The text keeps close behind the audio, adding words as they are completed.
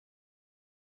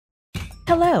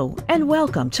Hello and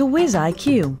welcome to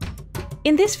WizIQ.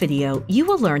 In this video, you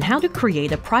will learn how to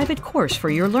create a private course for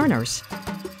your learners.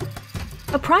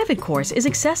 A private course is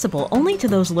accessible only to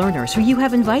those learners who you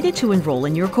have invited to enroll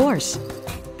in your course.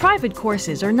 Private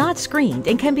courses are not screened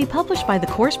and can be published by the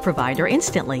course provider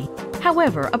instantly.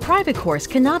 However, a private course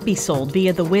cannot be sold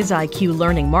via the WizIQ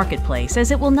Learning Marketplace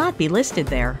as it will not be listed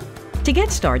there. To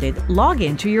get started, log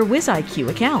in to your WizIQ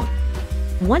account.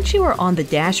 Once you are on the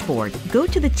dashboard, go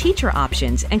to the Teacher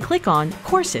options and click on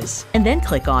Courses, and then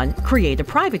click on Create a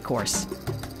Private Course.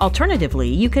 Alternatively,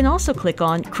 you can also click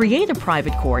on Create a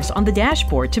Private Course on the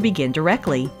dashboard to begin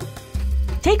directly.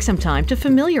 Take some time to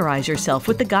familiarize yourself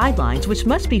with the guidelines which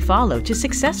must be followed to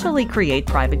successfully create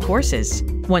private courses.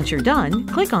 Once you're done,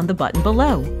 click on the button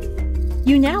below.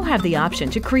 You now have the option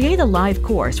to create a live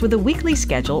course with a weekly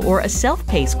schedule or a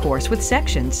self-paced course with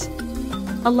sections.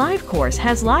 A live course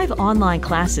has live online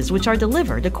classes which are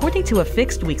delivered according to a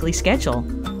fixed weekly schedule.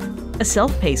 A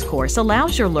self-paced course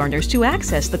allows your learners to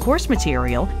access the course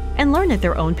material and learn at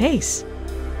their own pace.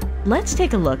 Let's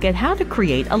take a look at how to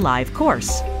create a live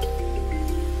course.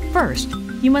 First,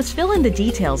 you must fill in the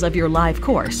details of your live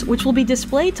course, which will be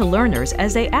displayed to learners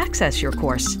as they access your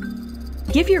course.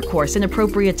 Give your course an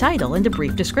appropriate title and a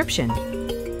brief description.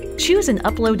 Choose and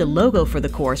upload a logo for the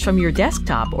course from your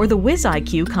desktop or the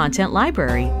WizIQ content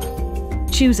library.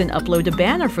 Choose and upload a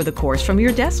banner for the course from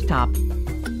your desktop.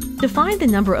 Define the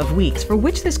number of weeks for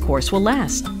which this course will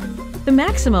last. The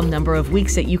maximum number of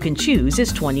weeks that you can choose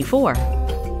is 24.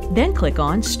 Then click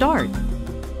on Start.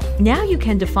 Now you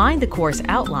can define the course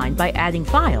outline by adding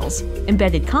files,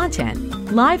 embedded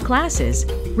content, live classes,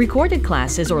 recorded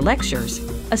classes or lectures,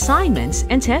 assignments,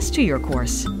 and tests to your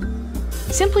course.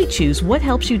 Simply choose what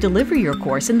helps you deliver your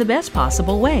course in the best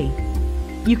possible way.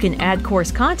 You can add course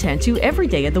content to every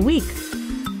day of the week.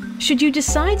 Should you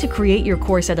decide to create your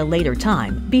course at a later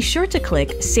time, be sure to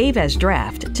click Save as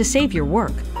Draft to save your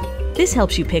work. This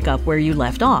helps you pick up where you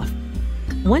left off.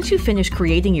 Once you finish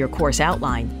creating your course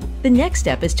outline, the next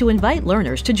step is to invite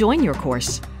learners to join your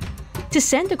course. To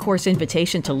send a course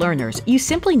invitation to learners, you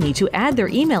simply need to add their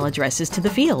email addresses to the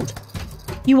field.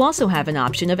 You also have an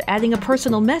option of adding a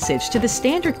personal message to the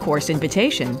standard course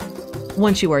invitation.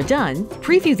 Once you are done,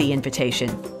 preview the invitation,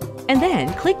 and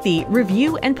then click the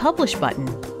Review and Publish button.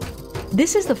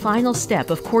 This is the final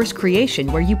step of course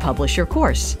creation where you publish your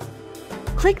course.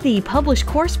 Click the Publish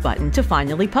Course button to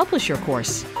finally publish your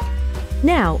course.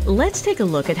 Now, let's take a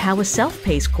look at how a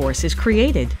self-paced course is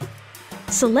created.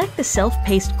 Select the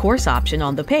Self-Paced Course option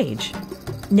on the page.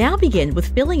 Now begin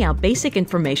with filling out basic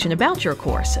information about your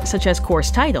course, such as course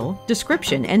title,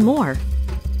 description, and more.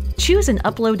 Choose and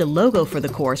upload a logo for the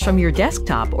course from your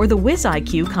desktop or the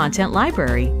WizIQ content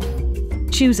library.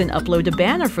 Choose and upload a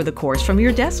banner for the course from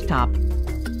your desktop.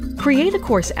 Create a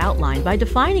course outline by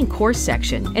defining course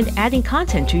section and adding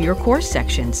content to your course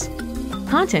sections.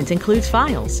 Content includes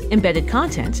files, embedded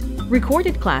content,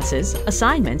 recorded classes,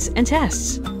 assignments, and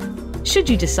tests. Should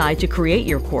you decide to create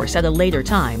your course at a later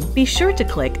time, be sure to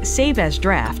click Save as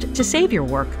Draft to save your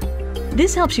work.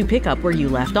 This helps you pick up where you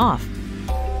left off.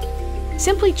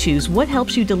 Simply choose what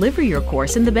helps you deliver your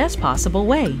course in the best possible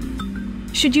way.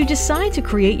 Should you decide to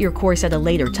create your course at a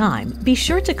later time, be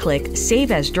sure to click Save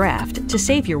as Draft to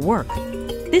save your work.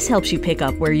 This helps you pick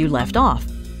up where you left off.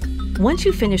 Once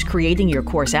you finish creating your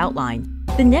course outline,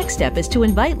 the next step is to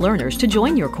invite learners to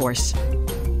join your course.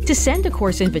 To send a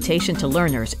course invitation to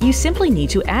learners, you simply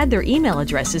need to add their email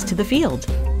addresses to the field.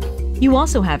 You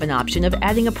also have an option of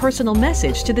adding a personal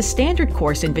message to the standard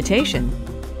course invitation.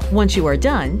 Once you are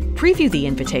done, preview the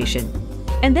invitation,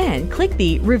 and then click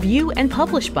the Review and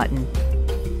Publish button.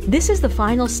 This is the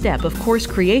final step of course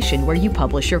creation where you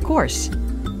publish your course.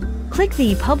 Click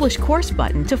the Publish Course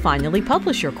button to finally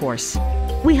publish your course.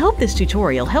 We hope this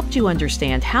tutorial helped you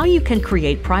understand how you can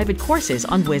create private courses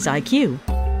on WizIQ.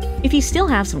 If you still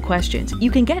have some questions,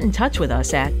 you can get in touch with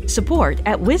us at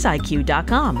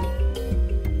support@wiziq.com.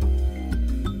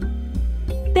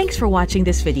 Thanks for watching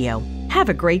this video. Have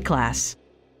a great class!